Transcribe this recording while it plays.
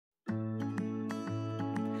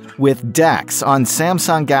With DeX on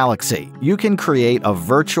Samsung Galaxy, you can create a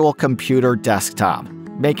virtual computer desktop,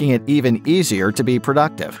 making it even easier to be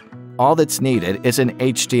productive. All that's needed is an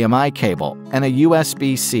HDMI cable and a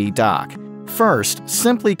USB-C dock. First,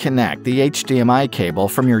 simply connect the HDMI cable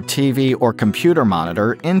from your TV or computer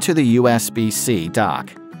monitor into the USB-C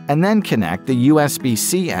dock, and then connect the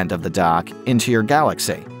USB-C end of the dock into your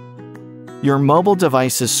Galaxy. Your mobile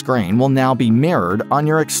device's screen will now be mirrored on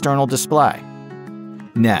your external display.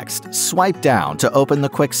 Next, swipe down to open the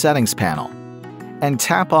Quick Settings panel, and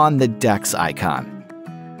tap on the DeX icon.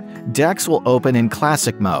 DeX will open in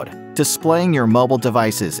classic mode, displaying your mobile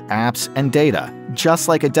device's apps and data, just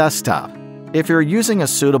like a desktop. If you're using a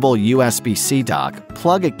suitable USB-C dock,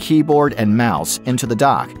 plug a keyboard and mouse into the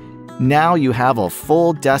dock. Now you have a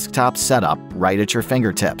full desktop setup right at your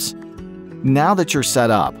fingertips. Now that you're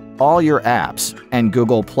set up, all your apps and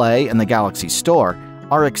Google Play and the Galaxy Store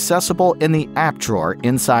are accessible in the app drawer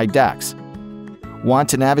inside DeX. Want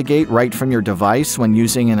to navigate right from your device when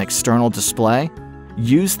using an external display?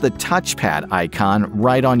 Use the touchpad icon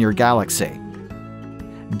right on your Galaxy.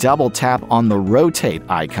 Double tap on the rotate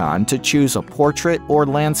icon to choose a portrait or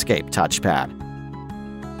landscape touchpad.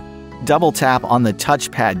 Double tap on the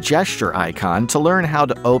Touchpad Gesture icon to learn how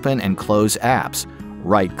to open and close apps,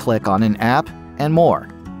 right-click on an app, and more.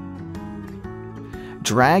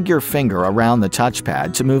 Drag your finger around the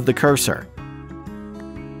touchpad to move the cursor.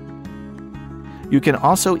 You can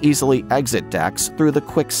also easily exit DeX through the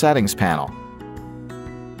Quick Settings panel.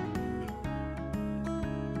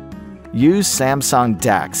 Use Samsung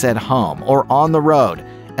DeX at home or on the road,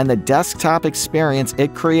 and the desktop experience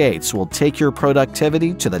it creates will take your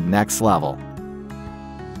productivity to the next level.